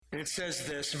And it says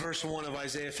this, verse 1 of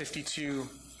Isaiah 52,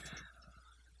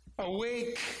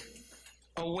 "Awake,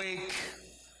 awake,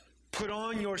 put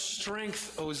on your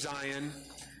strength, O Zion.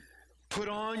 Put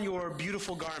on your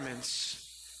beautiful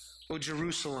garments, O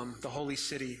Jerusalem, the holy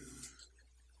city.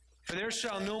 For there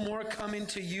shall no more come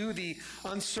into you the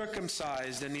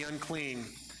uncircumcised and the unclean.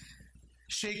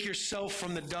 Shake yourself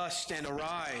from the dust and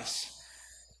arise.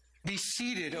 Be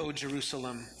seated, O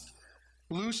Jerusalem.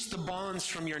 Loose the bonds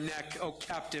from your neck, O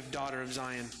captive daughter of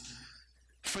Zion.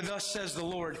 For thus says the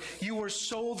Lord, you were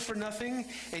sold for nothing,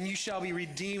 and you shall be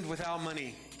redeemed without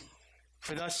money.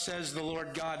 For thus says the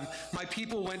Lord God, my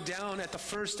people went down at the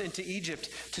first into Egypt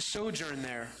to sojourn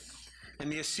there,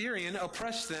 and the Assyrian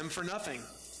oppressed them for nothing.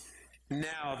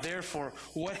 Now, therefore,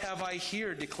 what have I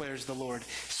here, declares the Lord,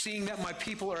 seeing that my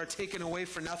people are taken away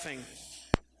for nothing?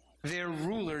 Their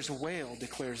rulers wail,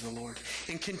 declares the Lord,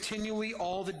 and continually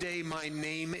all the day my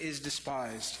name is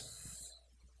despised.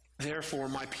 Therefore,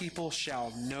 my people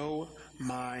shall know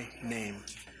my name.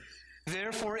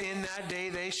 Therefore, in that day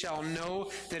they shall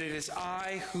know that it is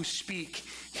I who speak.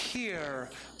 Here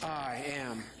I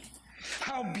am.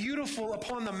 How beautiful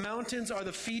upon the mountains are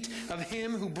the feet of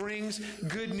him who brings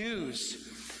good news,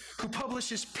 who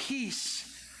publishes peace,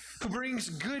 who brings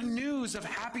good news of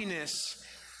happiness,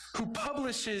 who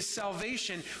publishes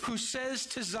salvation, who says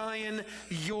to Zion,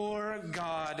 your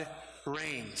God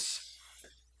reigns.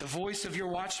 The voice of your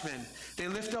watchmen, they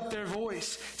lift up their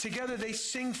voice. Together they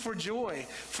sing for joy.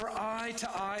 For eye to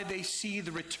eye they see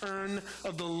the return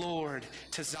of the Lord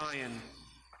to Zion.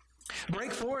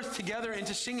 Break forth together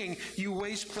into singing, you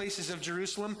waste places of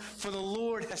Jerusalem, for the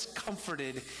Lord has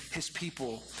comforted his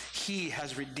people. He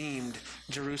has redeemed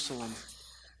Jerusalem.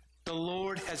 The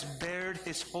Lord has bared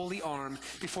his holy arm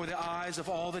before the eyes of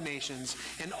all the nations,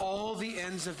 and all the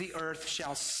ends of the earth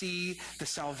shall see the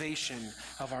salvation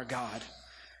of our God.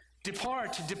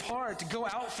 Depart, depart, go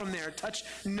out from there, touch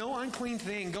no unclean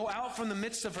thing, go out from the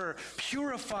midst of her,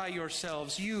 purify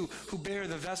yourselves, you who bear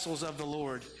the vessels of the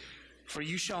Lord. For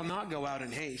you shall not go out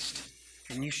in haste,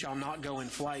 and you shall not go in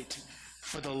flight,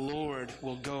 for the Lord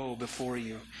will go before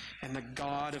you, and the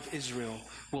God of Israel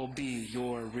will be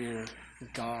your rear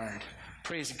guard.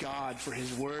 Praise God for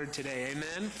his word today.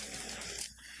 Amen.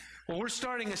 Well, we're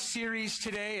starting a series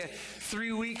today,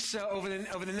 3 weeks over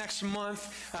the next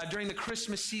month during the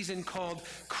Christmas season called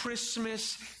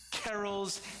Christmas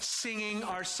Carols Singing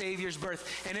Our Savior's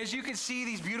Birth. And as you can see,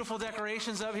 these beautiful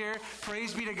decorations up here,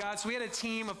 praise be to God. So we had a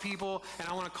team of people, and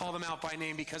I want to call them out by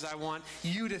name because I want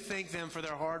you to thank them for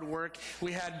their hard work.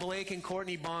 We had Blake and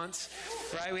Courtney Bonts,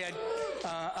 right?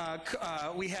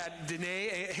 We had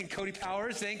Danae and Cody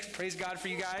Powers. Praise God for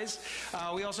you guys.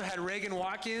 We also had Reagan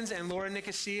Watkins and Laura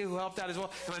Nicosia who helped out as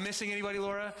well. Am I missing anybody,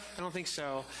 Laura? I don't think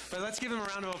so. But let's give them a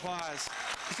round of applause.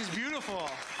 This is beautiful.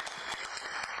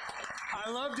 I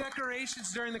love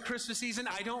decorations during the Christmas season.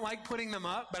 I don't like putting them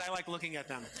up, but I like looking at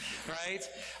them, right?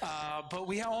 But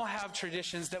we all have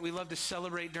traditions that we love to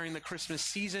celebrate during the Christmas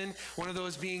season. One of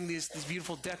those being these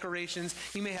beautiful decorations.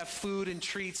 You may have food and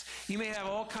treats. You may have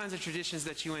all kinds of traditions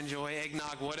that you enjoy,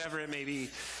 eggnog, whatever it may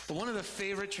be. But one of the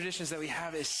favorite traditions that we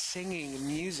have is singing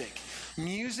music.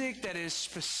 Music that is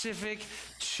specific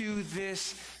to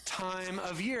this time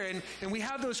of year. And we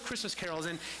have those Christmas carols.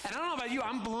 And I don't know about you,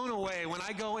 I'm blown away when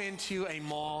I go into a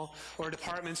mall or a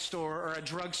department store or a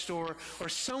drugstore or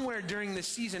somewhere during this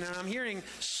season and I'm hearing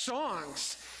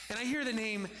songs and I hear the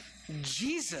name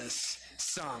Jesus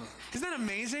sung. Isn't that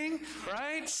amazing,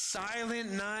 right?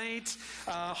 Silent Night,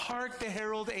 Hark the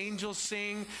Herald Angels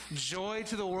Sing, Joy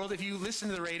to the World. If you listen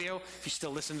to the radio, if you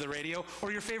still listen to the radio,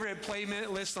 or your favorite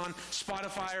playlist on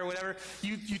Spotify or whatever,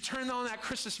 you turn on that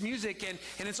Christmas music and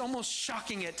it's almost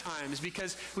shocking at times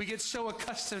because we get so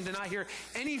accustomed to not hear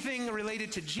anything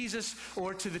related to Jesus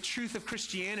or to the truth of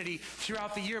Christianity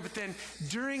throughout the year. But then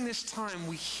during this time,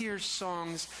 we hear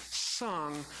songs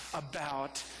sung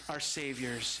about our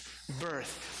Savior's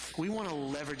birth. We want to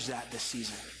leverage that this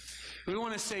season. We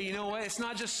want to say, you know what? It's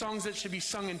not just songs that should be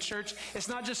sung in church. It's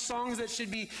not just songs that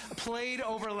should be played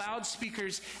over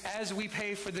loudspeakers as we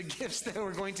pay for the gifts that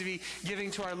we're going to be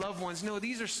giving to our loved ones. No,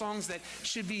 these are songs that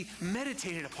should be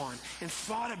meditated upon and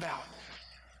thought about.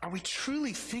 Are we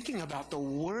truly thinking about the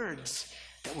words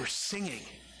that we're singing?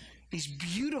 These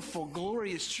beautiful,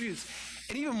 glorious truths.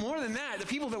 And even more than that, the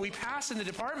people that we pass in the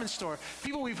department store,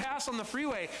 people we pass on the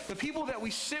freeway, the people that we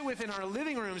sit with in our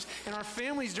living rooms and our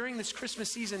families during this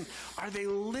Christmas season, are they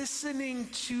listening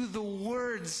to the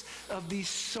words of these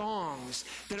songs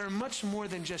that are much more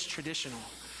than just traditional?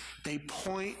 They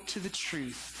point to the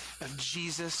truth of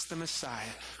Jesus the Messiah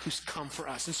who's come for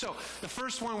us. And so the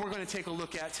first one we're going to take a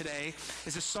look at today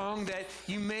is a song that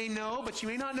you may know, but you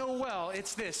may not know well.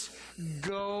 It's this,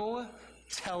 Go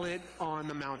Tell It on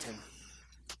the Mountain.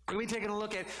 We'll be taking a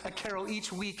look at a carol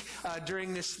each week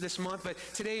during this month, but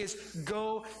today is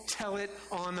Go Tell It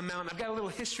on the Mountain. I've got a little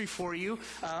history for you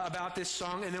about this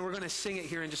song, and then we're going to sing it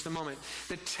here in just a moment.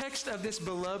 The text of this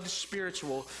beloved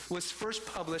spiritual was first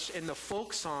published in the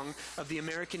Folk Song of the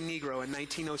American Negro in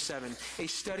 1907, a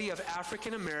study of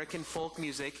African American folk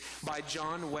music by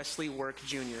John Wesley Work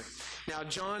Jr. Now,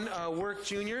 John Work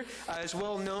Jr. Is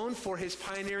well known for his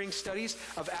pioneering studies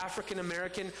of African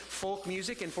American folk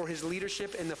music and for his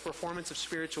leadership in the performance of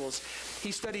spirituals.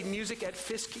 He studied music at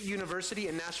Fisk University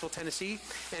in Nashville, Tennessee,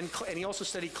 and he also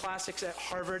studied classics at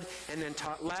Harvard and then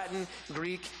taught Latin,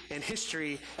 Greek, and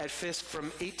history at Fisk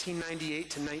from 1898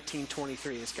 to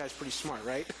 1923. This guy's pretty smart,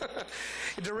 right?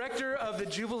 Director of the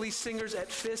Jubilee Singers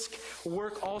at Fisk,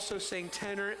 Work also sang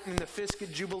tenor in the Fisk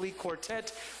Jubilee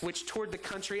Quartet, which toured the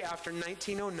country after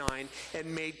 1909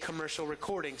 and made commercial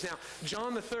recordings. Now,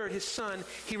 John III, his son,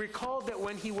 he recalled that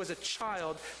when he was a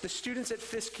child, the students at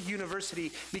Fisk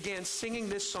University began singing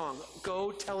this song,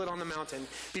 Go Tell It on the Mountain,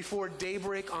 before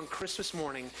daybreak on Christmas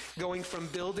morning, going from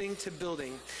building to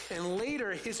building. And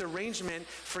later, his arrangement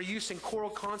for use in choral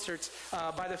concerts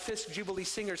by the Fisk Jubilee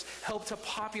Singers helped to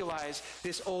popularize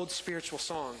this old spiritual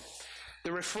song.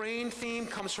 The refrain theme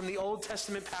comes from the Old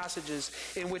Testament passages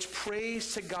in which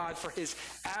praise to God for his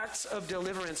acts of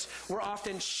deliverance were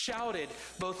often shouted,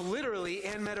 both literally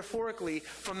and metaphorically,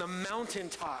 from the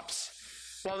mountaintops.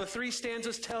 While the three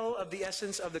stanzas tell of the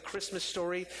essence of the Christmas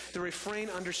story, the refrain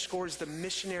underscores the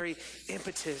missionary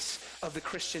impetus of the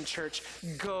Christian church.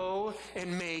 Go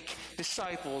and make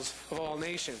disciples of all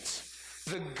nations.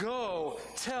 The go,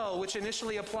 tell, which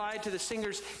initially applied to the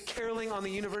singers caroling on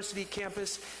the university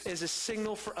campus, is a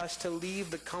signal for us to leave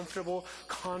the comfortable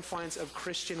confines of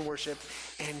Christian worship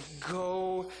and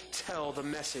go tell the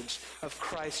message of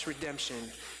Christ's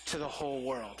redemption to the whole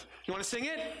world. You want to sing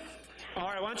it? All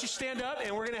right, why don't you stand up,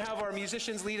 and we're going to have our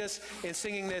musicians lead us in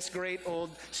singing this great old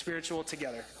spiritual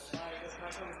together. This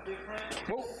next one is different.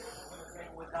 Whoa.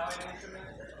 Without an instrument,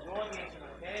 your instrument,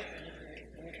 okay?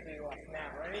 You need to be like now,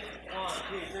 ready? 1, 2,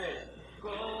 3.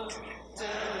 Go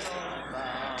tell it on the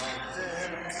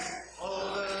mountain,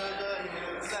 over the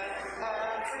hills and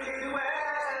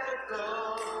everywhere. Go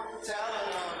tell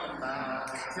it on the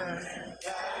mountain,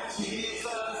 that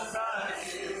Jesus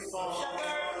Christ is born.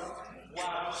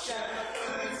 While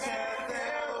shepherds kept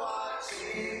their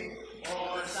watching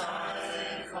over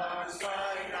Zion, clouds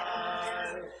by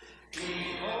night,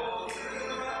 behold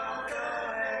throughout the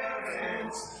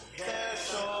heavens there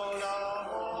shone a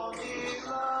holy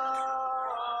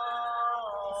light.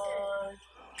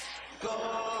 Go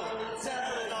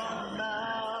tell it on the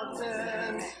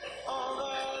mountain,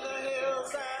 over the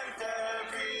hills and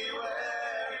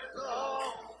everywhere. Go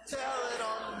tell it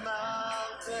on the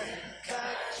mountain,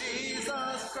 that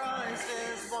Jesus Christ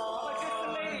is born.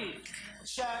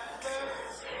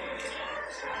 Shepherds.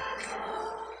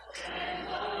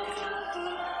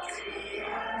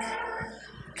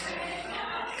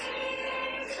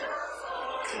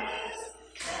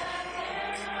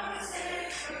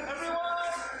 Everyone,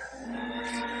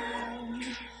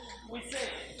 we say,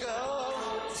 go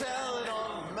tell it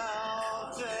on the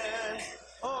mountain,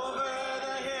 over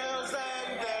the hills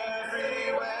and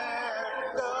everywhere.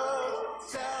 Go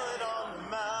tell it on the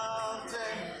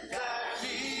mountain, that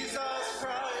Jesus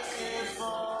Christ is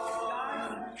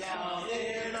born. Down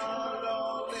in a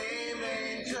lowly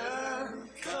manger,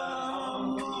 the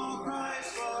humble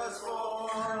Christ was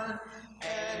born.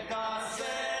 And God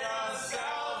sent us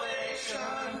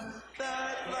salvation,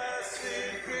 that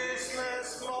blessed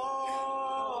Christmas morn.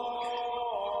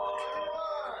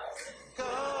 Go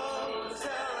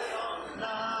tell it on the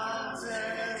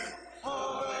mountain,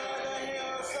 over the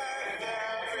hills and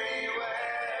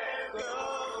everywhere. Go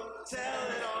tell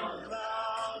it on the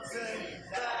mountain,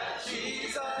 that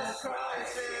Jesus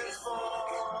Christ is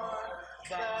born.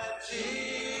 That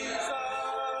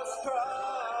Jesus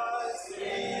Christ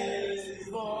is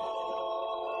born.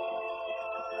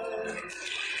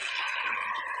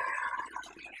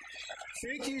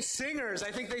 Thank you, singers.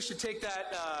 I think they should take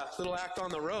that little act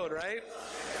on the road, right?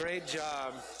 Great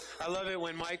job. I love it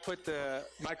when Mike put the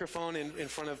microphone in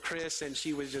front of Chris and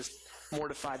she was just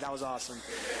mortified. That was awesome.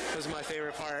 That was my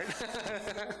favorite part.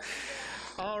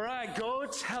 All right, go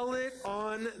tell it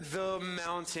on the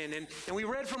mountain. And we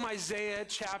read from Isaiah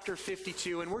chapter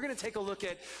 52, and we're going to take a look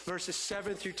at verses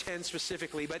 7 through 10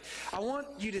 specifically. But I want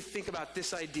you to think about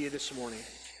this idea this morning.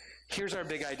 Here's our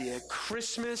big idea.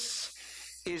 Christmas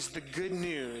is the good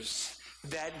news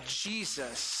that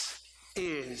Jesus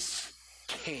is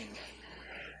King.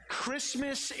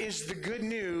 Christmas is the good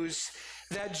news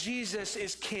that Jesus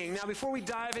is King. Now, before we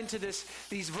dive into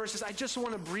these verses, I just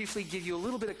want to briefly give you a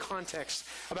little bit of context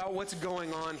about what's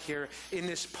going on here in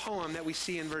this poem that we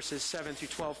see in verses 7 through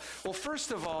 12. Well,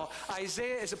 first of all,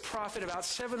 Isaiah is a prophet about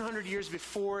 700 years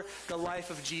before the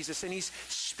life of Jesus, and he's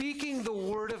speaking the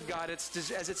word of God as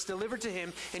it's delivered to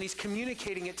him, and he's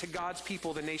communicating it to God's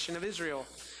people, the nation of Israel.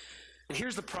 And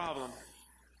here's the problem.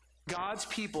 God's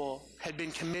people had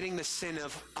been committing the sin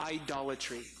of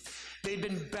idolatry. They'd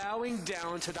been bowing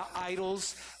down to the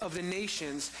idols of the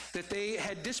nations that they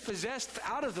had dispossessed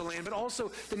out of the land, but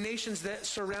also the nations that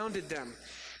surrounded them.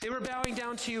 They were bowing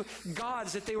down to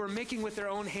gods that they were making with their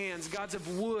own hands, gods of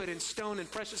wood and stone and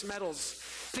precious metals.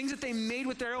 Things that they made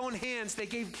with their own hands, they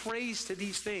gave praise to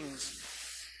these things.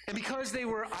 And because they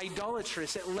were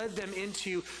idolatrous, it led them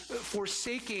into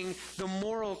forsaking the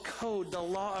moral code, the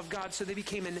law of God, so they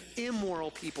became an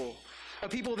immoral people. A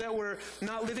people that were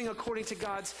not living according to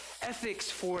God's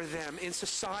ethics for them in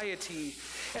society.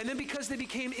 And then because they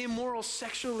became immoral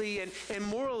sexually and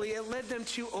morally, it led them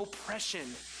to oppression.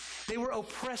 They were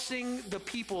oppressing the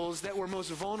peoples that were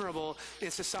most vulnerable in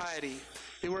society.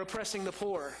 They were oppressing the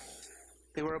poor.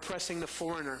 They were oppressing the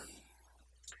foreigner.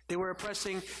 They were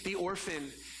oppressing the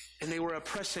orphan. And they were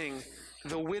oppressing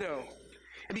the widow.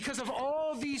 And because of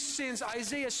all these sins,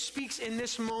 Isaiah speaks in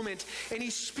this moment, and he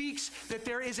speaks that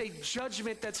there is a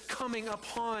judgment that's coming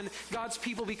upon God's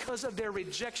people because of their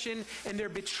rejection and their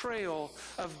betrayal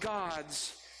of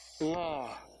God's law.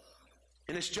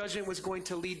 And this judgment was going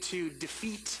to lead to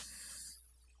defeat.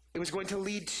 It was going to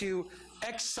lead to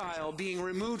exile, being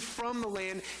removed from the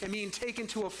land and being taken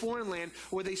to a foreign land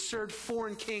where they served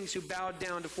foreign kings who bowed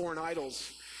down to foreign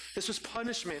idols. This was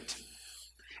punishment.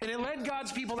 And it led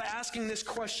God's people to asking this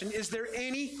question: is there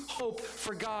any hope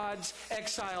for God's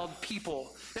exiled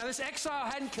people? Now, this exile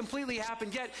hadn't completely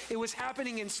happened yet. It was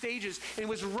happening in stages. And it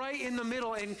was right in the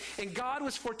middle. And God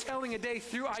was foretelling a day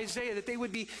through Isaiah that they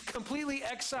would be completely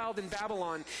exiled in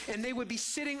Babylon. And they would be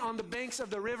sitting on the banks of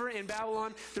the river in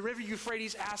Babylon, the river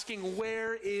Euphrates, asking,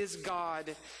 where is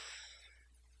God?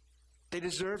 They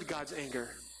deserved God's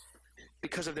anger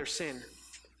because of their sin.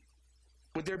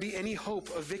 Would there be any hope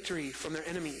of victory from their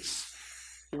enemies?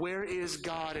 Where is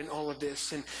God in all of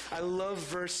this? And I love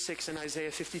verse 6 in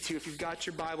Isaiah 52. If you've got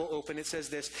your Bible open, it says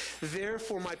this: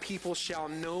 therefore my people shall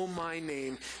know my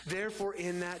name. Therefore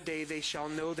in that day they shall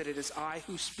know that it is I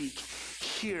who speak.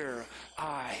 Here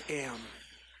I am.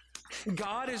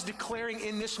 God is declaring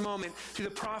in this moment to the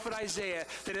prophet Isaiah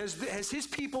that as his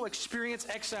people experience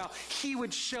exile, he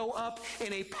would show up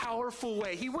in a powerful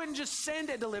way. He wouldn't just send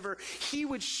and deliver, he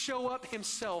would show up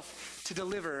himself to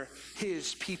deliver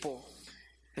his people.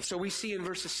 And so we see in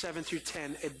verses 7 through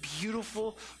 10 a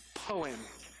beautiful poem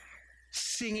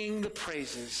singing the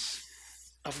praises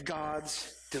of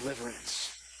God's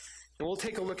deliverance. And we'll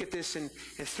take a look at this in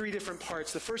three different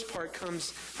parts. The first part comes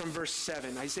from verse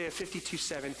 7, Isaiah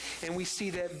 52:7. And we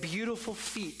see that beautiful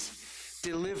feet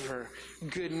deliver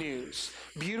good news.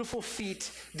 Beautiful feet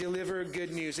deliver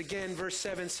good news. Again, verse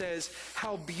 7 says,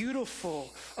 how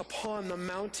beautiful upon the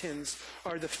mountains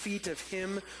are the feet of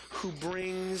him who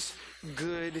brings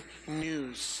good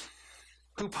news,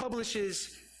 who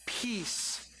publishes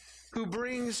peace, who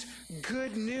brings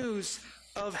good news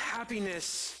of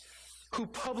happiness, who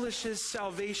publishes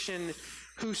salvation,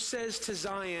 who says to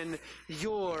Zion,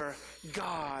 your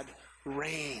God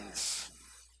reigns.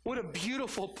 What a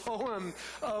beautiful poem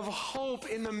of hope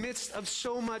in the midst of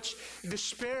so much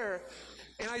despair.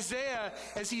 And Isaiah,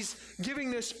 as he's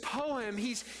giving this poem,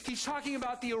 he's talking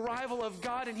about the arrival of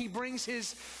God, and he brings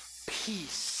his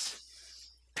peace.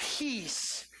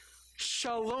 Peace.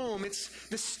 Shalom. It's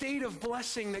the state of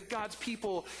blessing that God's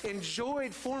people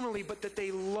enjoyed formerly, but that they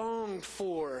longed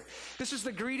for. This is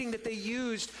the greeting that they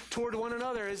used toward one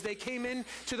another as they came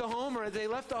into the home or they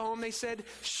left the home. They said,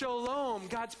 Shalom,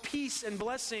 God's peace and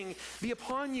blessing be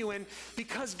upon you. And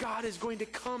because God is going to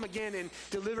come again and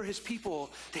deliver his people,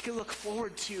 they can look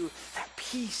forward to that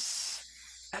peace,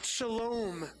 that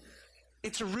shalom.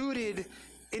 It's rooted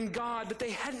in God, but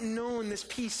they hadn't known this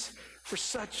peace for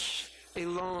such a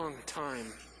long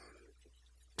time.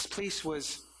 This peace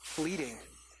was fleeting.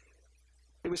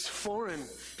 It was foreign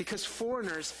because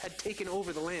foreigners had taken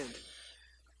over the land.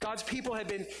 God's people had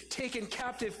been taken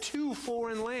captive to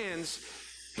foreign lands,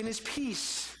 and his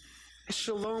peace, his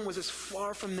shalom, was as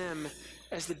far from them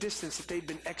as the distance that they'd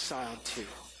been exiled to.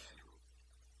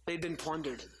 They'd been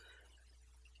plundered.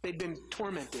 They'd been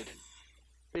tormented.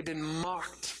 They'd been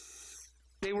mocked.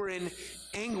 They were in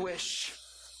anguish.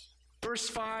 Verse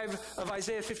 5 of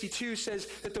Isaiah 52 says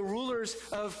that the rulers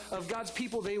of God's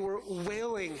people, they were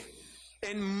wailing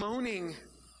and moaning.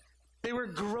 They were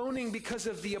groaning because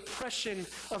of the oppression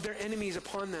of their enemies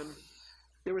upon them.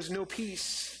 There was no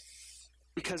peace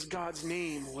because God's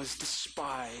name was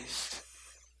despised.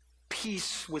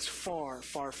 Peace was far,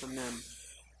 far from them.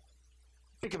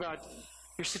 Think about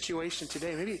your situation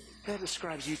today. Maybe that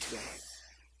describes you today.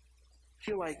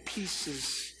 Feel like peace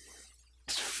is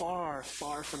far,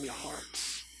 far from your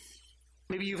hearts.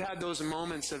 Maybe you've had those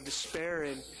moments of despair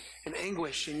and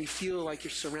anguish, and you feel like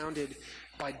you're surrounded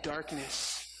by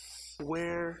darkness.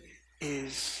 Where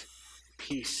is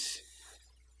peace?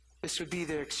 This would be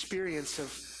their experience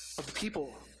of the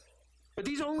people. But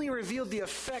these only revealed the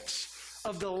effects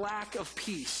of the lack of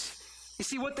peace. You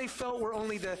see, what they felt were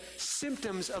only the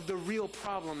symptoms of the real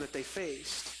problem that they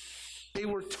faced. They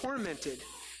were tormented,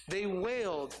 they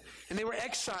wailed, and they were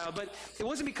exiled. But it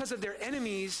wasn't because of their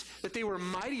enemies that they were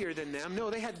mightier than them. No,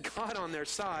 they had God on their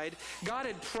side. God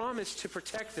had promised to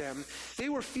protect them. They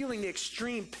were feeling the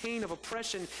extreme pain of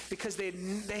oppression because they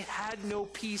had no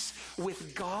peace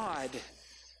with God.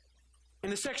 In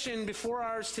the section before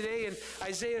ours today, in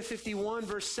Isaiah 51,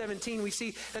 verse 17, we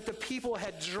see that the people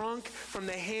had drunk from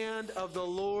the hand of the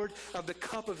Lord of the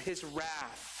cup of his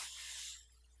wrath.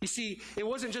 You see, it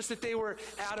wasn't just that they were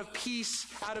out of peace,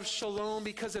 out of shalom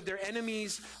because of their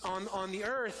enemies on the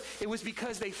earth. It was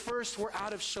because they first were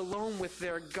out of shalom with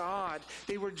their God.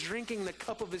 They were drinking the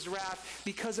cup of his wrath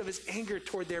because of his anger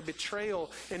toward their betrayal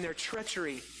and their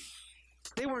treachery.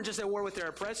 They weren't just at war with their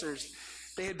oppressors.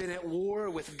 They had been at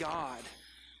war with God.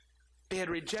 They had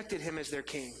rejected him as their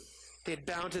king. They had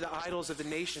bowed to the idols of the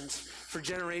nations for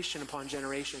generation upon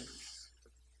generation.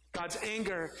 God's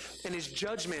anger and his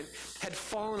judgment had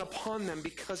fallen upon them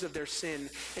because of their sin,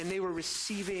 and they were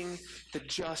receiving the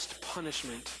just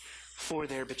punishment for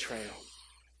their betrayal.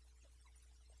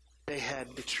 They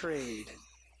had betrayed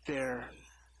their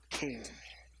king.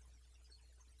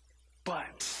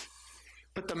 But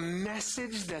the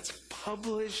message that's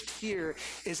published here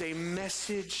is a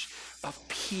message of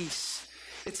peace.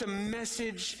 It's a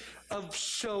message of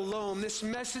shalom. This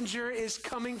messenger is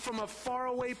coming from a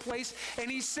faraway place,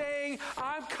 and he's saying,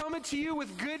 I'm coming to you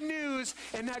with good news,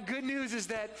 and that good news is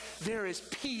that there is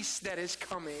peace that is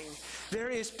coming. There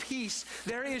is peace.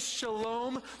 There is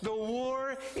shalom. The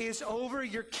war is over.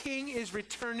 Your king is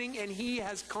returning, and he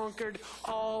has conquered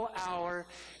all our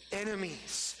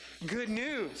enemies. Good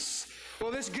news. Well,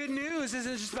 this good news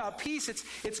isn't just about peace.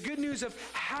 It's good news of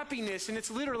happiness, and it's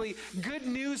literally good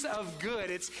news of good.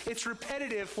 It's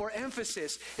repetitive for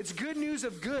emphasis. It's good news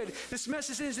of good. This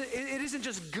message isn't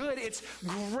just good. It's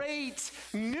great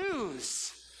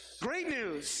news. Great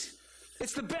news.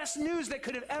 It's the best news that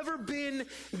could have ever been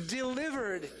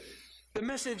delivered. The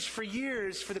message for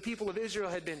years for the people of Israel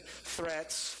had been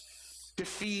threats,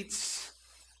 defeats,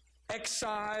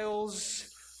 exiles,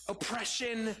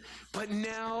 oppression, but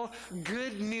now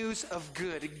good news of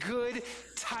good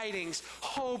tidings.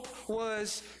 Hope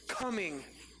was coming.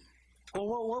 Well,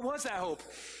 what was that hope?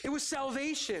 It was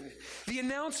salvation. The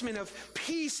announcement of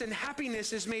peace and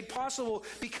happiness is made possible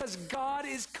because God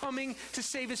is coming to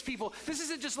save his people. This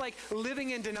isn't just like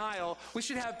living in denial. We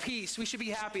should have peace. We should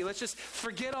be happy. Let's just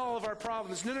forget all of our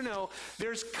problems. No.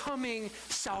 There's coming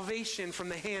salvation from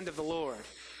the hand of the Lord.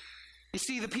 You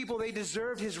see, the people, they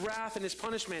deserved his wrath and his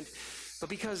punishment, but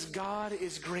because God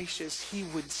is gracious, he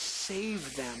would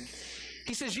save them.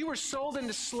 He says, you were sold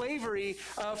into slavery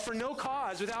for no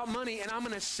cause, without money, and I'm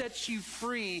going to set you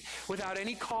free without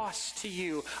any cost to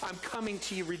you. I'm coming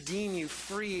to you, redeem you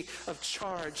free of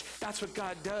charge. That's what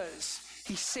God does.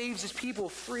 He saves his people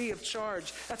free of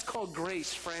charge. That's called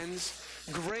grace, friends.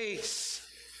 Grace.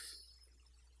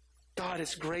 God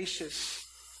is gracious.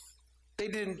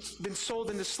 They'd been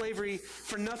sold into slavery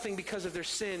for nothing because of their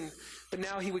sin, but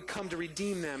now he would come to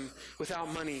redeem them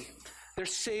without money. Their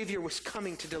Savior was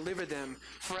coming to deliver them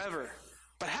forever.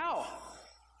 But how?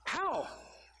 How?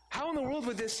 How in the world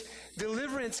would this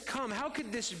deliverance come? How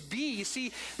could this be? You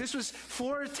see, this was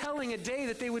foretelling a day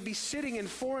that they would be sitting in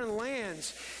foreign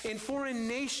lands, in foreign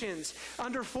nations,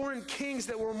 under foreign kings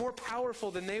that were more powerful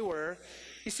than they were.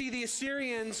 You see, the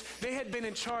Assyrians, they had been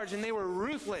in charge, and they were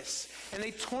ruthless, and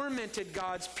they tormented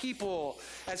God's people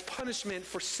as punishment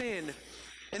for sin.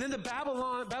 And then the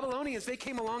Babylonians, they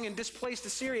came along and displaced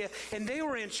Assyria, and they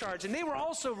were in charge, and they were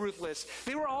also ruthless.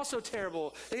 They were also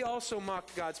terrible. They also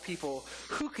mocked God's people.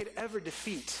 Who could ever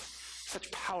defeat such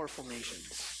powerful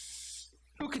nations?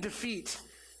 Who could defeat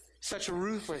such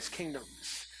ruthless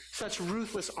kingdoms, such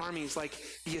ruthless armies like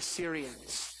the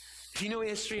Assyrians? If you know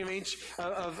history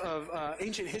of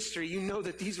ancient history, you know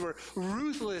that these were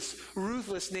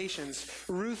ruthless nations,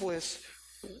 ruthless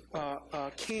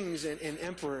kings and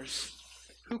emperors.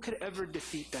 Who could ever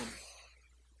defeat them?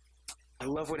 I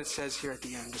love what it says here at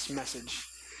the end, this message.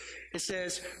 It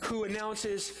says, who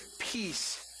announces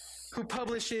peace, who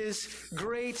publishes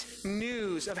great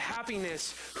news of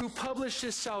happiness, who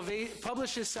publishes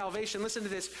salvation. Listen to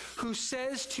this. Who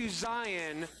says to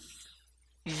Zion,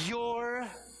 your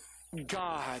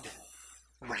God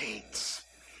reigns.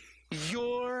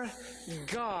 Your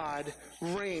God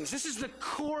reigns. This is the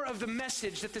core of the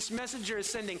message that this messenger is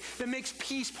sending, that makes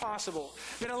peace possible,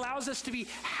 that allows us to be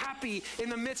happy in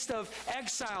the midst of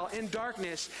exile and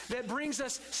darkness, that brings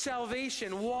us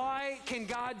salvation. Why can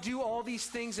God do all these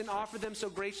things and offer them so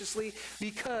graciously?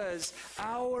 Because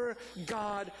our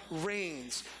God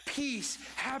reigns. Peace,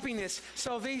 happiness,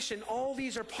 salvation, all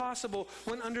these are possible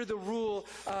when under the rule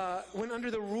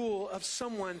of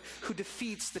someone who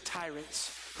defeats the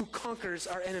tyrants, who conquers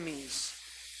our enemies.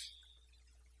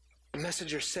 The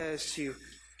messenger says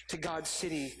to God's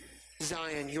city,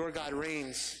 Zion, your God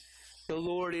reigns. The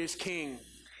Lord is king.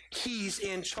 He's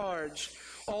in charge.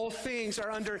 All things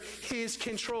are under his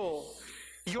control.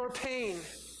 Your pain,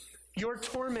 your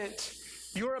torment,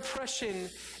 your oppression,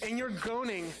 and your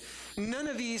groaning, none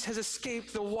of these has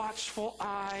escaped the watchful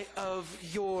eye of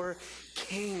your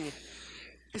king.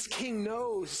 This king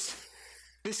knows.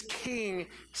 This king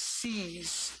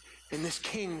sees, and this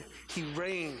king, he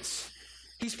reigns.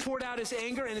 He's poured out his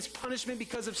anger and his punishment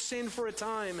because of sin for a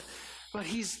time, but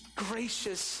he's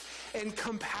gracious and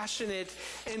compassionate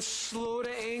and slow to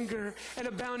anger and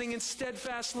abounding in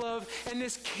steadfast love. And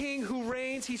this king who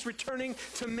reigns, he's returning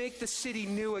to make the city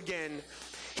new again.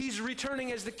 He's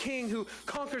returning as the king who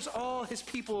conquers all his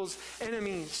people's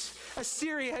enemies.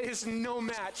 Assyria is no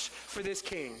match for this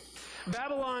king.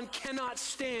 Babylon cannot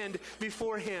stand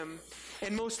before him.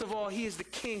 And most of all, he is the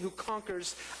king who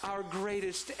conquers our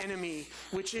greatest enemy,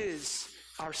 which is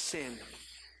our sin.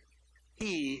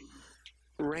 He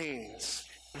reigns.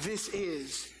 This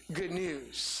is good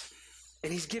news.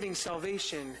 And he's giving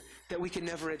salvation that we can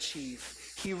never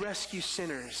achieve. He rescues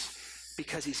sinners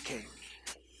because he's king.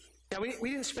 Now,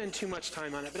 we didn't spend too much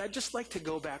time on it, but I'd just like to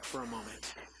go back for a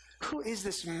moment. Who is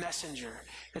this messenger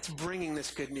that's bringing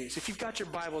this good news? If you've got your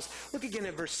Bibles, look again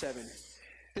at verse 7.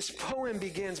 This poem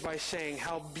begins by saying,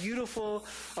 how beautiful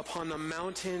upon the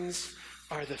mountains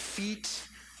are the feet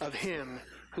of him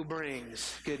who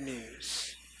brings good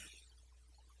news.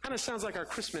 Kind of sounds like our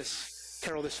Christmas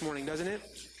carol this morning, doesn't it?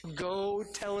 Go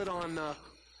tell it on the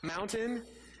mountain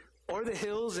or the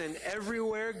hills and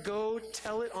everywhere. Go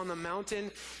tell it on the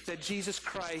mountain that Jesus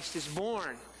Christ is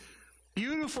born.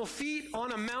 Beautiful feet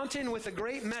on a mountain with a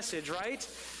great message, right?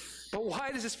 But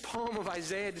why does this poem of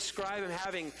Isaiah describe him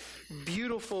having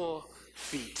beautiful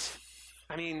feet?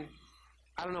 I mean,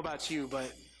 I don't know about you,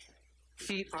 but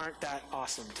feet aren't that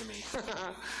awesome to me.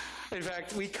 In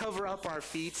fact, we cover up our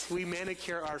feet. We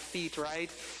manicure our feet, right?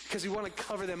 Because we want to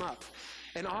cover them up.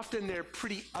 And often they're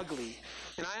pretty ugly.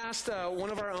 And I asked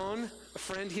one of our own, a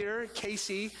friend here,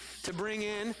 Casey, to bring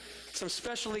in some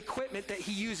special equipment that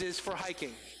he uses for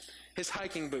hiking. His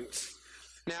hiking boots.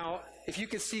 Now, if you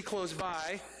could see close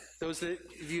by, those of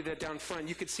you that down front,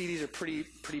 you could see these are pretty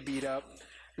beat up.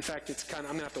 In fact, I'm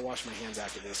going to have to wash my hands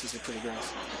after this. These are pretty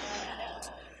gross.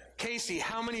 Casey,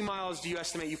 how many miles do you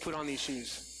estimate you put on these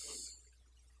shoes?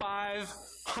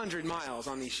 500 miles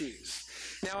on these shoes.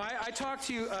 Now, I talked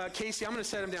to Casey. I'm going to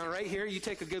set him down right here. You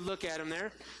take a good look at him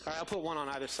there. All right, I'll put one on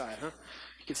either side. Huh?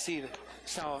 You can see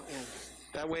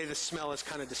that way the smell is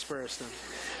kind of dispersed.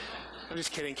 I'm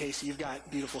just kidding, Casey. You've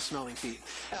got beautiful smelling feet.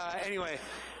 Anyway,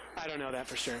 I don't know that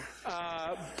for sure.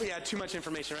 But yeah, too much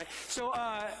information, right? So,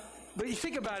 but you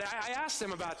think about it. I asked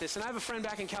them about this, and I have a friend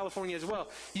back in California as well.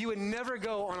 You would never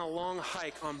go on a long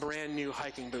hike on brand new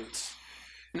hiking boots.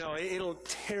 No, it'll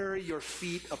tear your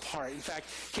feet apart. In fact,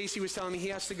 Casey was telling me he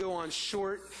has to go on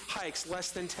short hikes,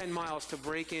 less than 10 miles, to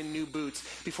break in new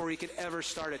boots before he could ever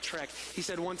start a trek. He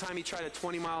said one time he tried a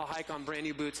 20-mile hike on brand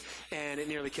new boots, and it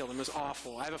nearly killed him. It was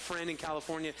awful. I have a friend in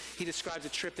California. He describes a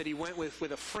trip that he went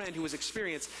with a friend who was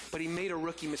experienced, but he made a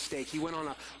rookie mistake. He went on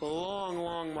a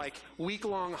long,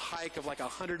 week-long hike of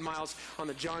 100 miles on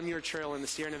the John Muir Trail in the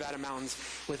Sierra Nevada mountains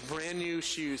with brand new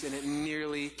shoes, and it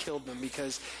nearly killed him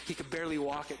because he could barely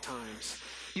walk at times.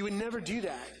 You would never do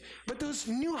that. But those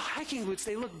new hiking boots,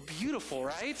 they look beautiful,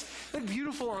 right? They look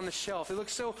beautiful on the shelf. They look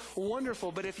so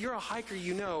wonderful. But if you're a hiker,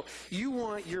 you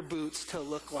want your boots to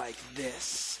look like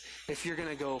this if you're going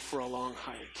to go for a long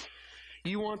hike.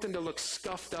 You want them to look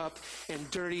scuffed up and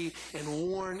dirty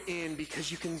and worn in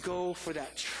because you can go for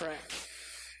that trek.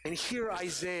 And here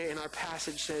Isaiah in our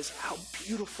passage says, how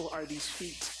beautiful are these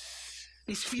feet.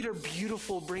 These feet are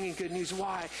beautiful, bringing good news.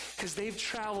 Why? Because they've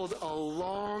traveled a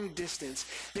long distance.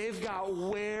 They've got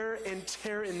wear and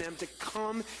tear in them to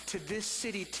come to this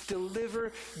city to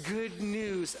deliver good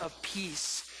news of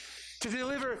peace, to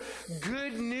deliver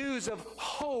good news of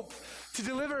hope, to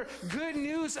deliver good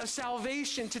news of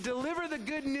salvation, to deliver the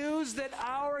good news that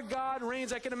our God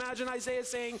reigns. I can imagine Isaiah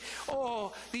saying,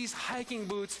 oh, these hiking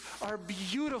boots are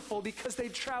beautiful because they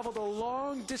traveled a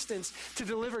long distance to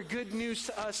deliver good news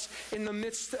to us in the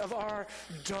midst of our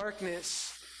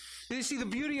darkness. You see, the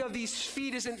beauty of these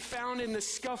feet isn't found in the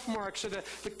scuff marks or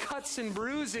the cuts and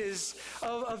bruises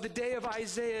of the day of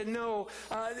Isaiah. No,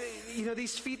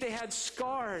 these feet, they had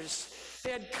scars.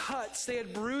 They had cuts. They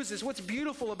had bruises. What's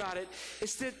beautiful about it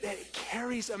is that it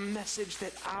carries a message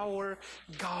that our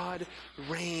God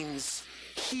reigns.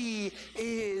 He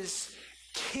is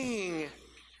King.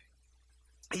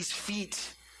 These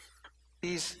feet,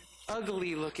 these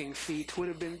ugly-looking feet, would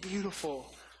have been beautiful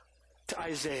to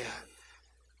Isaiah,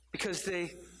 because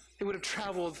they would have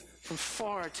traveled from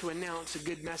far to announce a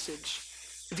good message.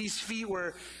 If these feet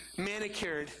were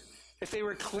manicured, if they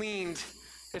were cleaned,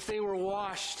 if they were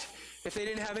washed, if they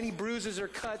didn't have any bruises or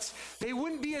cuts, they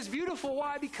wouldn't be as beautiful.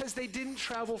 Why? Because they didn't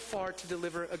travel far to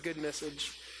deliver a good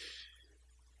message.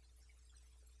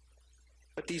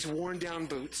 But these worn down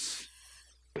boots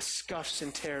with scuffs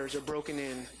and tears are broken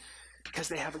in because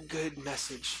they have a good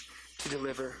message to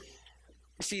deliver.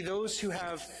 You see, those who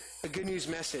have a good news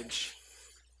message,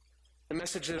 the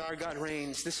message that our God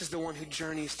reigns, this is the one who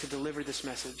journeys to deliver this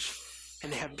message,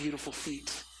 and they have beautiful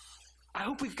feet. I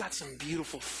hope we've got some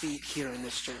beautiful feet here in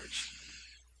this church.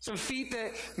 Some feet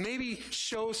that maybe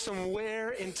show some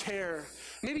wear and tear.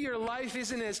 Maybe your life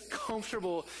isn't as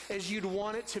comfortable as you'd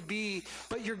want it to be,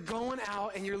 but you're going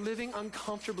out and you're living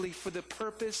uncomfortably for the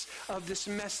purpose of this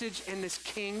message and this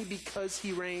King because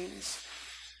he reigns.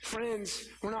 Friends,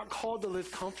 we're not called to live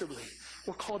comfortably.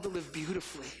 We're called to live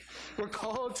beautifully. We're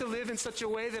called to live in such a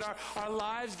way that our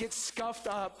lives get scuffed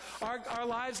up. Our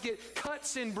lives get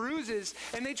cuts and bruises,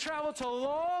 and they travel to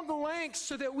long lengths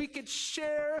so that we could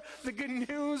share the good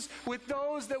news with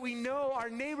those that we know, our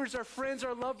neighbors, our friends,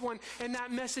 our loved one. And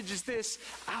that message is this: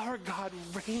 our God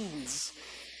reigns.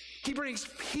 He brings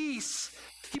peace.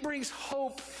 He brings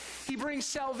hope. He brings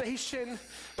salvation.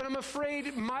 But I'm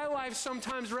afraid my life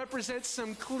sometimes represents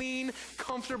some clean,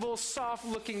 comfortable,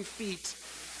 soft-looking feet,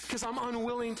 because I'm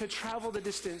unwilling to travel the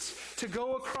distance, to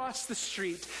go across the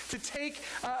street, to take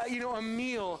a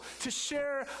meal, to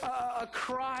share a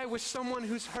cry with someone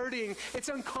who's hurting. It's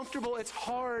uncomfortable, it's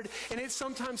hard, and it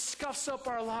sometimes scuffs up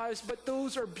our lives, but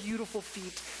those are beautiful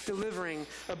feet delivering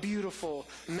a beautiful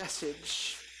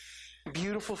message.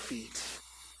 Beautiful feet.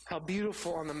 How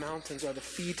beautiful on the mountains are the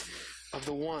feet of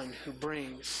the one who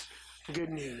brings good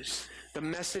news, the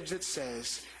message that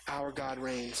says our God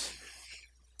reigns.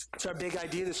 That's our big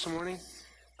idea this morning.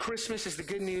 Christmas is the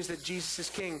good news that Jesus is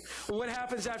King. Well, what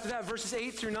happens after that? Verses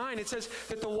 8 through 9, it says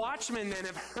that the watchmen then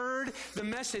have heard the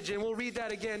message, and we'll read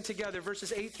that again together,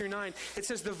 verses 8 through 9. It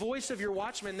says, the voice of your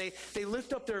watchmen, they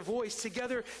lift up their voice.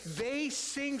 Together they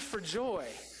sing for joy.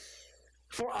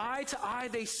 For eye to eye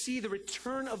they see the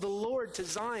return of the Lord to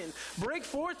Zion. Break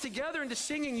forth together into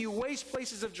singing, you waste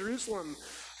places of Jerusalem.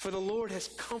 For the Lord has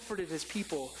comforted his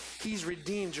people. He's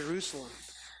redeemed Jerusalem.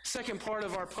 Second part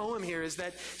of our poem here is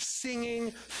that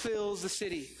singing fills the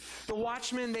city. The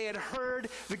watchmen, they had heard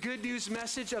the good news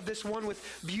message of this one with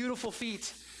beautiful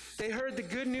feet. They heard the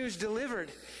good news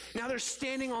delivered. Now they're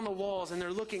standing on the walls and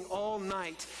they're looking all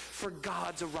night for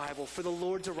God's arrival, for the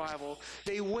Lord's arrival.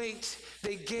 They wait,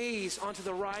 they gaze onto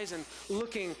the horizon,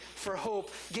 looking for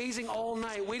hope, gazing all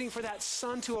night, waiting for that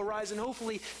sun to arise, and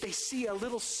hopefully they see a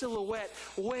little silhouette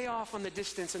way off on the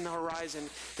distance in the horizon,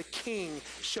 the King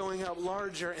showing up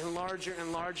larger and larger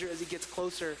and larger as he gets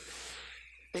closer.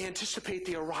 They anticipate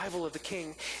the arrival of the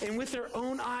King. And with their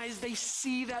own eyes, they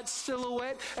see that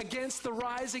silhouette against the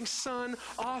rising sun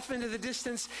off into the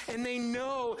distance. And they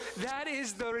know that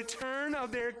is the return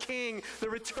of their King, the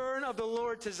return of the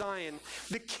Lord to Zion.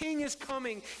 The King is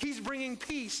coming. He's bringing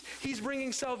peace. He's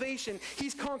bringing salvation.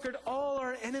 He's conquered all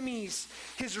our enemies.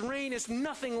 His reign is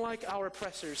nothing like our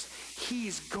oppressors.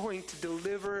 He's going to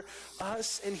deliver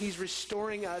us, and he's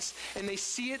restoring us. And they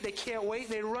see it. They can't wait.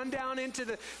 They run down into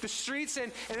the streets,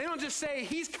 and they don't just say,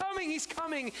 he's coming, he's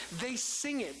coming. They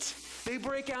sing it. They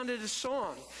break out into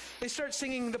song. They start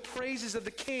singing the praises of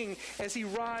the King as he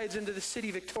rides into the city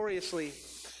victoriously.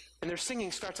 And their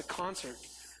singing starts a concert.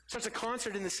 Starts a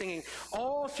concert in the singing.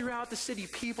 All throughout the city,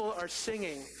 people are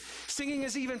singing. Singing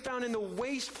is even found in the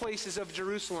waste places of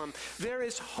Jerusalem. There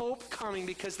is hope coming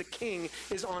because the King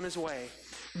is on his way.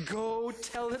 Go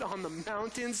tell it on the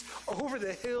mountains, over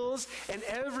the hills, and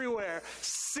everywhere.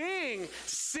 Sing,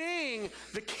 sing,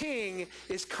 the King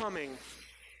is coming.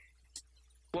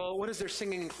 Well, what does their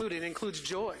singing include? It includes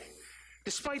joy.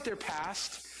 Despite their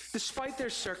past, despite their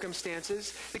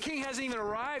circumstances, the King hasn't even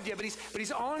arrived yet, but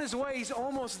he's on his way. He's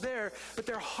almost there, but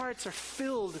their hearts are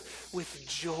filled with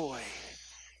joy.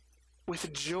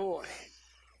 With joy.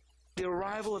 The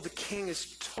arrival of the King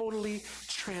has totally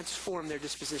transformed their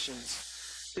dispositions.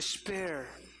 Despair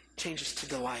changes to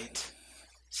delight.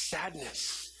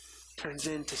 Sadness turns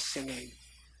into singing.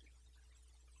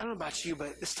 I don't know about you,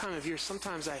 but this time of year,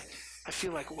 sometimes I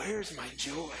feel like, where's my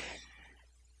joy?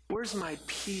 Where's my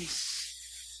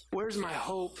peace? Where's my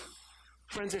hope?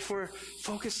 Friends, if we're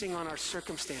focusing on our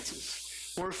circumstances,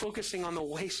 we're focusing on the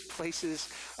waste places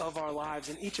of our lives,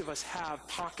 and each of us have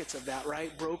pockets of that,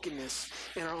 right? Brokenness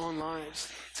in our own lives.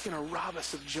 It's going to rob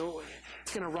us of joy.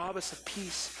 It's going to rob us of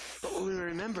peace. But when we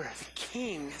remember the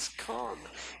King has come,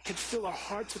 can fill our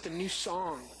hearts with a new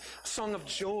song, a song of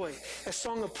joy, a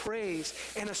song of praise,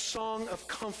 and a song of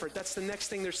comfort. That's the next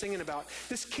thing they're singing about.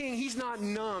 This King, he's not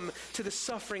numb to the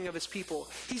suffering of his people.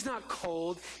 He's not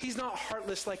cold. He's not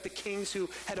heartless like the kings who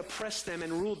had oppressed them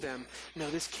and ruled them. No,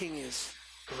 this King is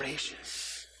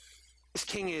gracious. This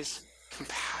King is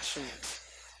compassionate.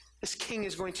 This King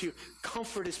is going to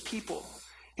comfort his people.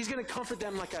 He's going to comfort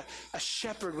them like a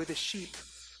shepherd with his sheep,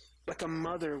 like a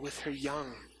mother with her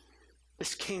young.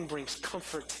 This King brings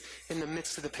comfort in the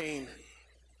midst of the pain.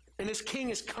 And this King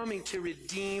is coming to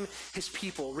redeem his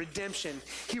people, redemption.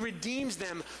 He redeems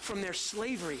them from their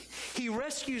slavery. He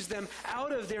rescues them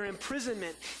out of their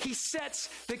imprisonment. He sets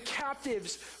the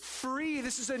captives free.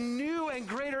 This is a new and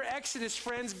greater exodus,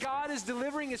 friends. God is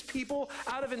delivering his people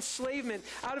out of enslavement,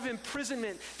 out of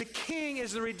imprisonment. The King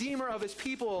is the redeemer of his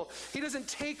people. He doesn't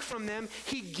take from them,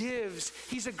 he gives.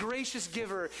 He's a gracious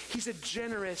giver. He's a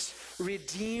generous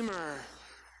redeemer.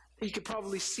 You could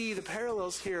probably see the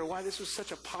parallels here, why this was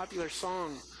such a popular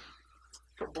song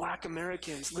for Black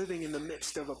Americans living in the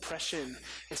midst of oppression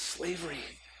and slavery.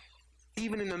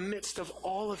 Even in the midst of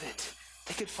all of it,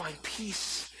 they could find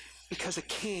peace because a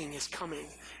King is coming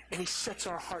and he sets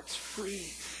our hearts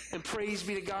free. And praise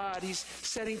be to God, he's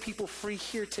setting people free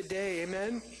here today.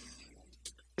 Amen?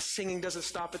 The singing doesn't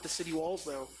stop at the city walls,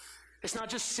 though. It's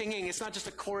not just singing. It's not just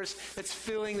a chorus that's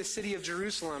filling the city of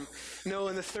Jerusalem. No,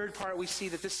 in the third part, we see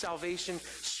that this salvation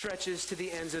stretches to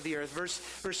the ends of the earth.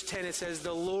 Verse 10, it says,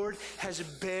 the Lord has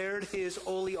bared his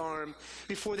holy arm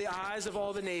before the eyes of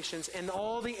all the nations, and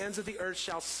all the ends of the earth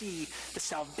shall see the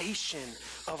salvation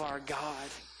of our God.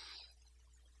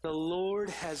 The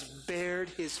Lord has bared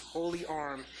his holy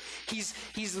arm. He's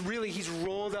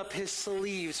rolled up his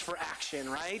sleeves for action,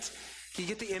 right? Can you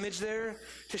get the image there?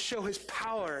 To show his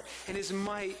power and his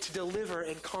might to deliver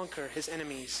and conquer his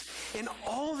enemies. And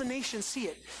all the nations see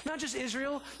it. Not just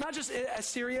Israel, not just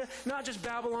Assyria, not just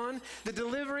Babylon. The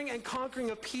delivering and conquering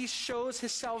of peace shows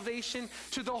his salvation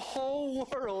to the whole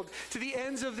world, to the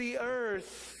ends of the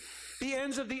earth. The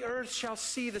ends of the earth shall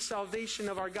see the salvation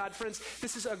of our God. Friends,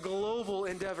 this is a global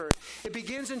endeavor. It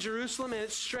begins in Jerusalem and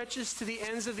it stretches to the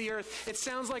ends of the earth. It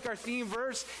sounds like our theme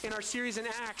verse in our series in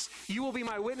Acts. You will be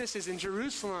my witnesses in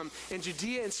Jerusalem, in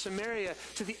Judea and Samaria,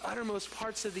 to the uttermost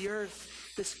parts of the earth.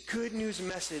 This good news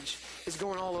message is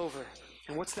going all over.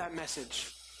 And what's that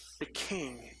message? The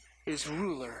King is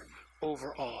ruler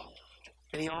over all.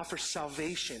 And he offers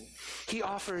salvation. He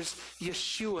offers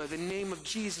Yeshua, the name of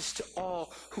Jesus, to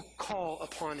all who call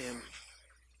upon him.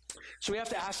 So we have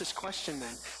to ask this question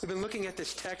then. We've been looking at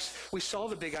this text. We saw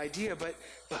the big idea, but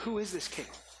who is this King?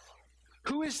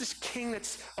 Who is this King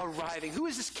that's arriving? Who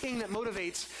is this King that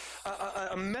motivates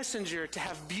a messenger to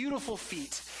have beautiful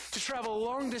feet, to travel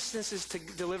long distances to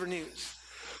deliver news?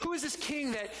 Who is this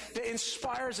King that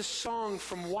inspires a song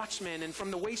from watchmen and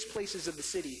from the waste places of the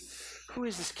city? Who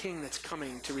is this King that's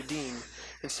coming to redeem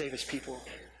and save his people?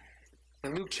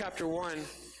 In Luke chapter 1,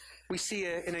 we see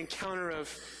an encounter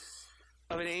of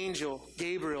an angel,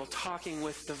 Gabriel, talking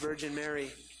with the Virgin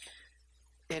Mary.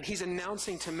 And he's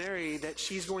announcing to Mary that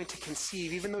she's going to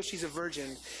conceive, even though she's a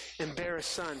virgin, and bear a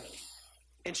son.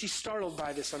 And she's startled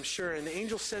by this, I'm sure. And the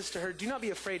angel says to her, do not be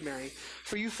afraid, Mary,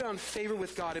 for you found favor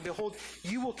with God. And behold,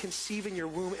 you will conceive in your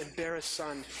womb and bear a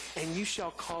son, and you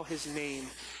shall call his name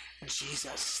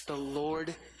Jesus. The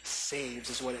Lord saves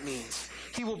is what it means.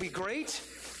 He will be great,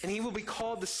 and he will be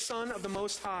called the Son of the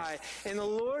Most High. And the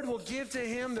Lord will give to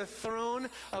him the throne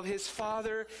of his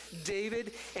father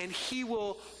David, and he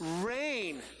will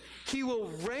reign. He will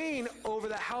reign over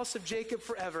the house of Jacob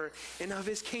forever, and of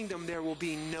his kingdom there will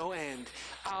be no end.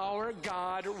 Our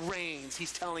God reigns,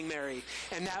 he's telling Mary.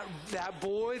 And that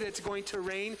boy that's going to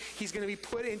reign, he's going to be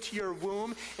put into your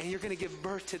womb, and you're going to give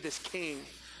birth to this king.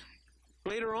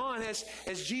 Later on, as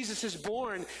Jesus is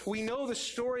born, we know the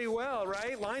story well,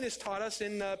 right? Linus taught us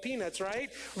in Peanuts, right?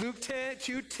 Luke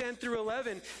 2:10 through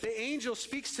 11. The angel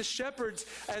speaks to shepherds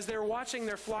as they're watching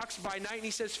their flocks by night, and he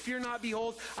says, "Fear not,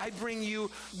 behold, I bring you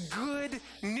good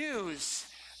news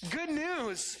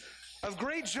of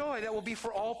great joy that will be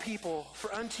for all people.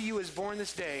 For unto you is born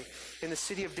this day in the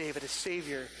city of David a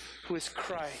Savior, who is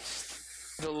Christ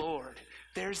the Lord."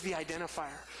 There's the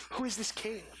identifier. Who is this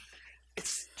king?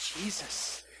 It's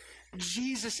Jesus.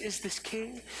 Jesus is this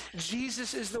king.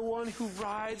 Jesus is the one who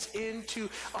rides into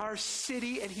our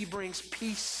city, and he brings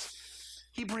peace.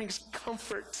 He brings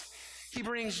comfort. He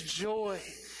brings joy,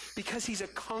 because he's a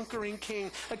conquering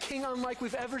king, a king unlike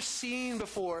we've ever seen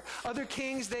before. Other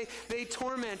kings, they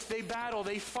torment, they battle,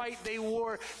 they fight, they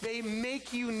war, they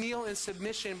make you kneel in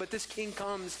submission. But this king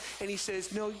comes and he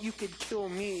says, no, you could kill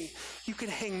me. You could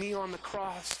hang me on the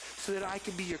cross so that I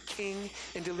could be your king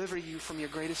and deliver you from your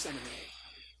greatest enemy,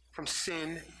 from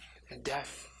sin and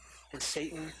death and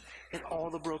Satan and all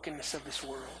the brokenness of this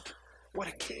world. What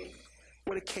a king.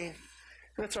 What a king.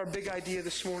 That's our big idea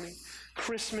this morning.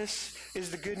 Christmas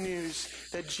is the good news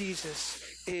that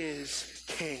Jesus is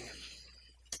king.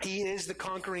 He is the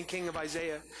conquering king of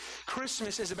Isaiah.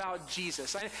 Christmas is about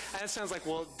Jesus. That sounds like,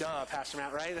 well, duh, Pastor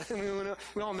Matt, right?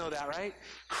 We all know that, right?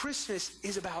 Christmas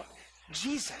is about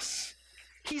Jesus.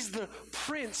 He's the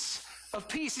Prince of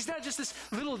Peace. He's not just this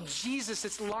little Jesus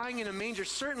that's lying in a manger.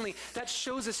 Certainly, that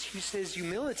shows us his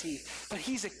humility, but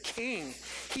he's a king.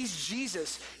 He's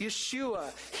Jesus,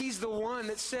 Yeshua. He's the one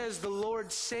that says the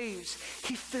Lord saves.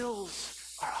 He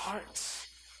fills our hearts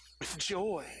with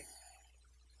joy.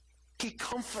 He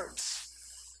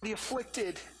comforts the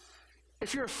afflicted.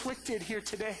 If you're afflicted here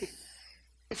today,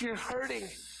 if you're hurting,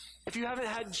 if you haven't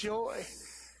had joy,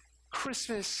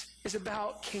 Christmas is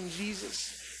about King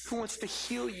Jesus, who wants to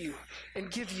heal you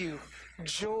and give you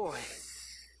joy.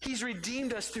 He's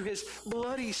redeemed us through his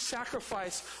bloody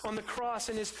sacrifice on the cross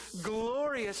and his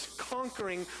glorious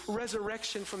conquering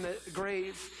resurrection from the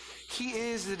grave. He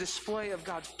is the display of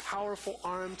God's powerful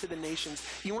arm to the nations.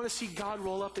 You want to see God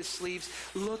roll up his sleeves?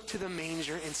 Look to the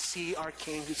manger and see our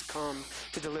King who's come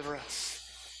to deliver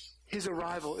us. His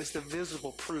arrival is the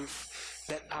visible proof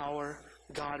that our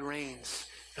God reigns.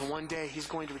 And one day he's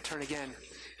going to return again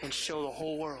and show the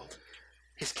whole world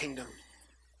his kingdom.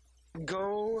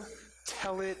 Go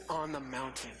tell it on the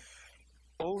mountain,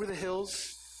 over the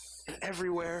hills and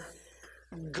everywhere.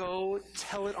 Go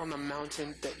tell it on the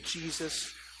mountain that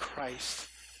Jesus Christ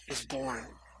is born.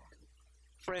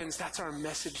 Friends, that's our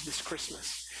message this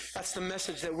Christmas. That's the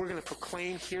message that we're going to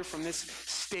proclaim here from this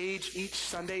stage each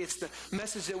Sunday. It's the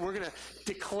message that we're going to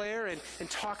declare and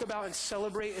talk about and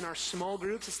celebrate in our small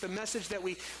groups. It's the message that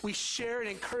we share and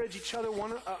encourage each other,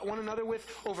 one another with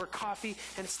over coffee.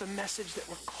 And it's the message that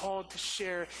we're called to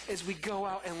share as we go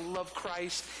out and love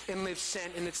Christ and live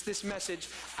sent. And it's this message: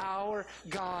 our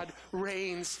God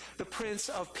reigns. The Prince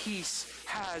of Peace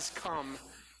has come.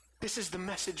 This is the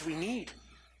message we need.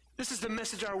 This is the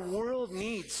message our world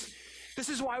needs. This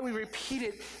is why we repeat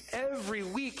it every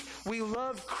week. We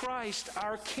love Christ,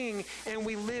 our King, and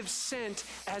we live sent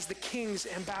as the King's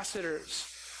ambassadors.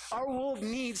 Our world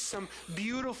needs some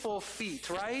beautiful feet,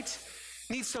 right?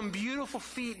 Needs some beautiful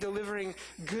feet delivering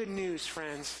good news,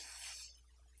 friends.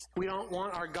 We don't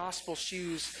want our gospel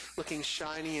shoes looking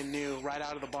shiny and new right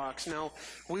out of the box. No,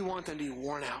 we want them to be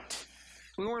worn out.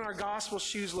 We want our gospel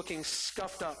shoes looking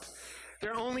scuffed up.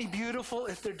 They're only beautiful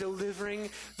if they're delivering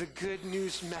the good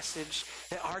news message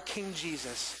that our King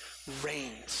Jesus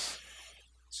reigns.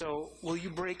 So will you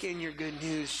break in your good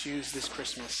news shoes this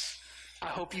Christmas? I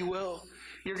hope you will.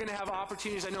 You're going to have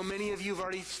opportunities. I know many of you have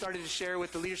already started to share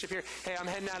with the leadership here. Hey, I'm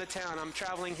heading out of town. I'm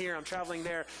traveling here. I'm traveling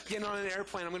there. Getting on an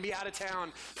airplane. I'm going to be out of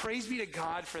town. Praise be to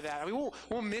God for that. I mean,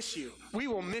 we'll miss you. We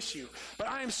will miss you. But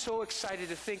I am so excited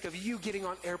to think of you getting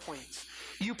on airplanes,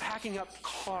 you packing up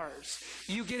cars,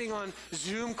 you getting on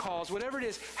Zoom calls, whatever it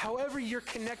is, however you're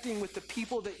connecting with the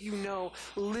people that you know,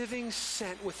 living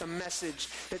sent with a message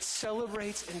that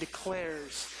celebrates and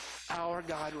declares our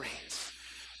God reigns.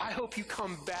 I hope you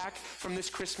come back from this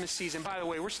Christmas season. By the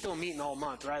way, we're still meeting all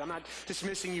month, right? I'm not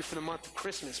dismissing you for the month of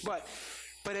Christmas. But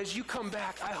as you come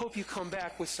back, I hope you come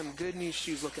back with some good news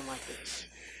shoes looking like this.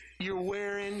 You're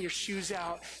wearing your shoes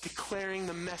out, declaring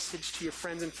the message to your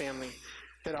friends and family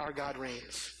that our God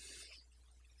reigns.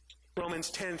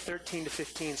 Romans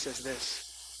 10:13-15 says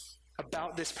this.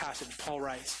 About this passage, Paul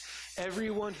writes,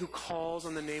 Everyone who calls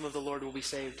on the name of the Lord will be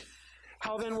saved.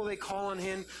 How then will they call on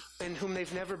him in whom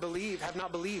they've never believed, have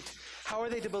not believed? How are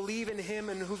they to believe in him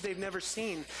in whom they've never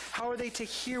seen? How are they to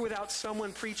hear without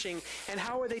someone preaching? And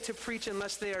how are they to preach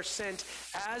unless they are sent?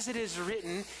 As it is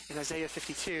written in Isaiah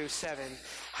 52:7,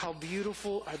 how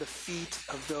beautiful are the feet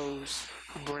of those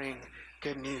who bring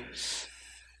good news.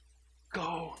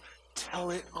 Go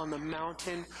tell it on the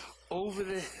mountain, over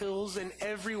the hills and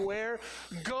everywhere.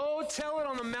 Go tell it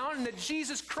on the mountain that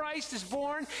Jesus Christ is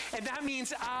born, and that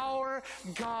means our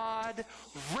God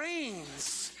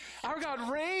reigns. Our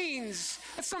God reigns.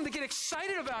 That's something to get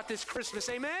excited about this Christmas,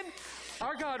 amen?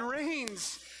 Our God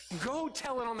reigns. Go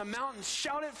tell it on the mountains.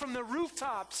 Shout it from the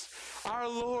rooftops. Our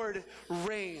Lord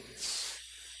reigns.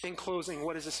 In closing,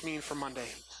 what does this mean for Monday?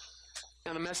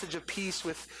 Now, the message of peace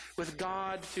with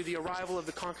God through the arrival of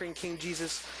the conquering King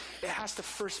Jesus, it has to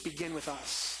first begin with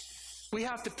us. We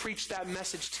have to preach that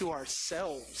message to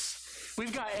ourselves.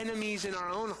 We've got enemies in our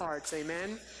own hearts,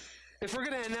 amen? If we're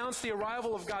going to announce the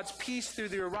arrival of God's peace through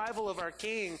the arrival of our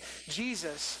King,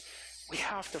 Jesus, we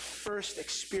have to first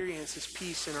experience his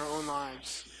peace in our own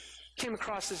lives. Came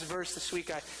across this verse this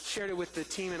week. I shared it with the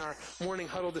team in our morning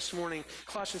huddle this morning.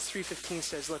 Colossians 3:15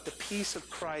 says, let the peace of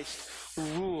Christ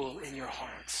rule in your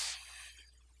hearts.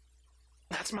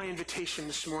 That's my invitation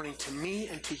this morning to me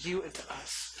and to you and to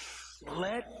us.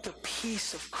 Let the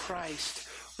peace of Christ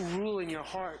rule in your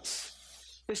hearts.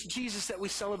 This Jesus that we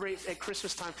celebrate at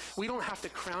Christmas time, we don't have to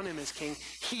crown him as king.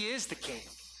 He is the king.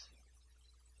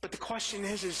 But the question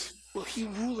is will he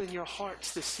rule in your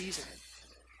hearts this season?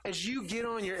 As you get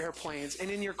on your airplanes and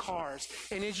in your cars,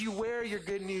 and as you wear your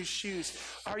good news shoes,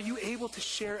 are you able to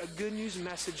share a good news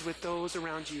message with those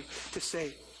around you to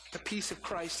say, the peace of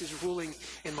Christ is ruling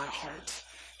in my heart.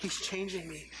 He's changing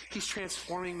me. He's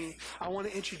transforming me. I want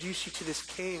to introduce you to this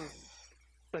King.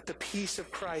 Let the peace of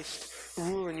Christ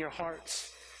rule in your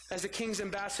hearts. As the King's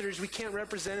ambassadors, we can't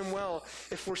represent him well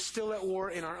if we're still at war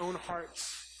in our own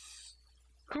hearts.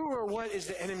 Who or what is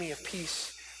the enemy of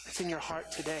peace that's in your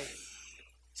heart today?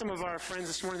 Some of our friends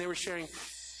this morning, they were sharing,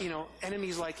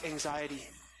 enemies like anxiety,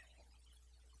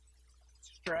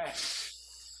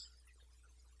 stress,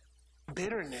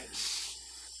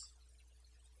 bitterness,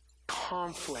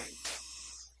 conflict,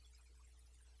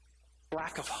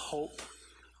 lack of hope,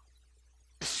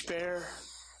 despair,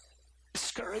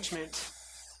 discouragement.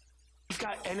 You've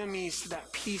got enemies to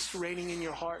that peace reigning in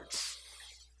your hearts.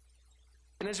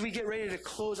 And as we get ready to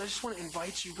close, I just want to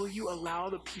invite you, will you allow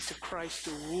the peace of Christ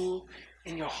to rule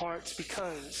in your hearts,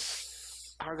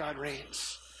 because our God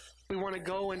reigns. We want to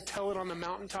go and tell it on the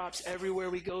mountaintops everywhere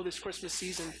we go this Christmas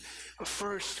season. But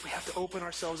first, we have to open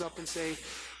ourselves up and say,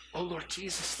 oh Lord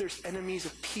Jesus, there's enemies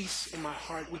of peace in my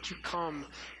heart. Would you come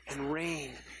and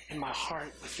reign in my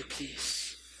heart with your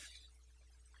peace?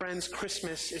 Friends,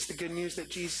 Christmas is the good news that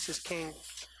Jesus is King.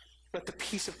 Let the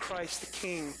peace of Christ, the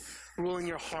King, rule in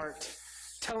your heart.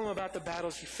 Tell him about the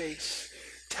battles you face.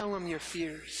 Tell him your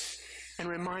fears. And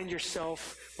remind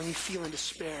yourself when you feel in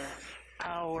despair,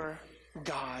 our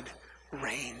God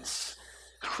reigns.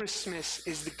 Christmas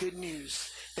is the good news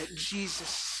that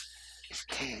Jesus is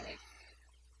King.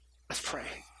 Let's pray.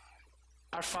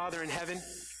 Our Father in heaven,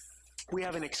 we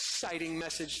have an exciting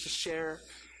message to share.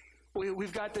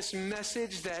 We've got this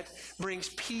message that brings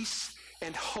peace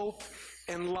and hope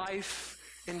and life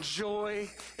and joy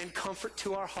and comfort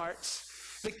to our hearts.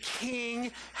 The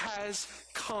King has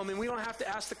come, and we don't have to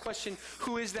ask the question,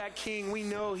 who is that King? We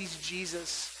know he's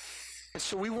Jesus. And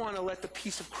so we want to let the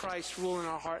peace of Christ rule in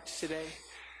our hearts today.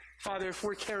 Father, if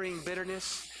we're carrying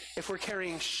bitterness, if we're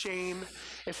carrying shame,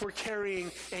 if we're carrying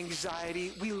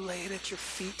anxiety, we lay it at your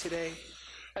feet today.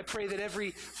 I pray that every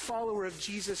follower of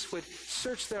Jesus would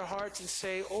search their hearts and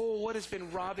say, oh, what has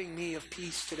been robbing me of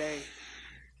peace today?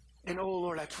 And oh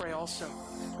Lord, I pray also,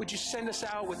 would you send us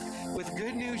out with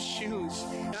good news shoes?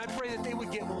 And I pray that they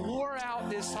would get wore out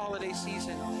this holiday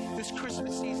season, this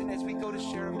Christmas season, as we go to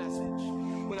share a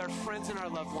message with our friends and our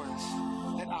loved ones,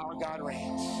 that our God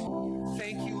reigns.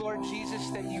 Thank you, Lord Jesus,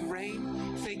 that you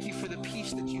reign. Thank you for the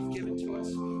peace that you've given to us.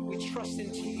 We trust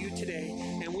into you today,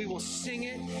 and we will sing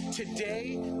it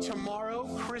today, tomorrow,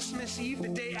 Christmas Eve, the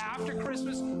day after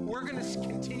Christmas. We're going to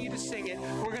continue to sing it.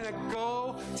 We're going to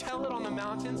go tell it on the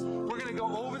mountains. We're going to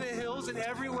go over the hills and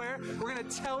everywhere. We're going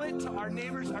to tell it to our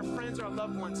neighbors, our friends, our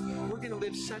loved ones. We're going to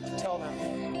live sent to tell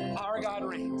them, our God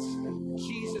reigns.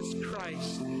 Jesus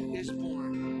Christ is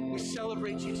born. We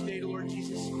celebrate you today, Lord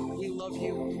Jesus. We love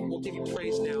you. We'll give you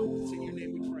praise now. It's in your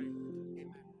name we pray.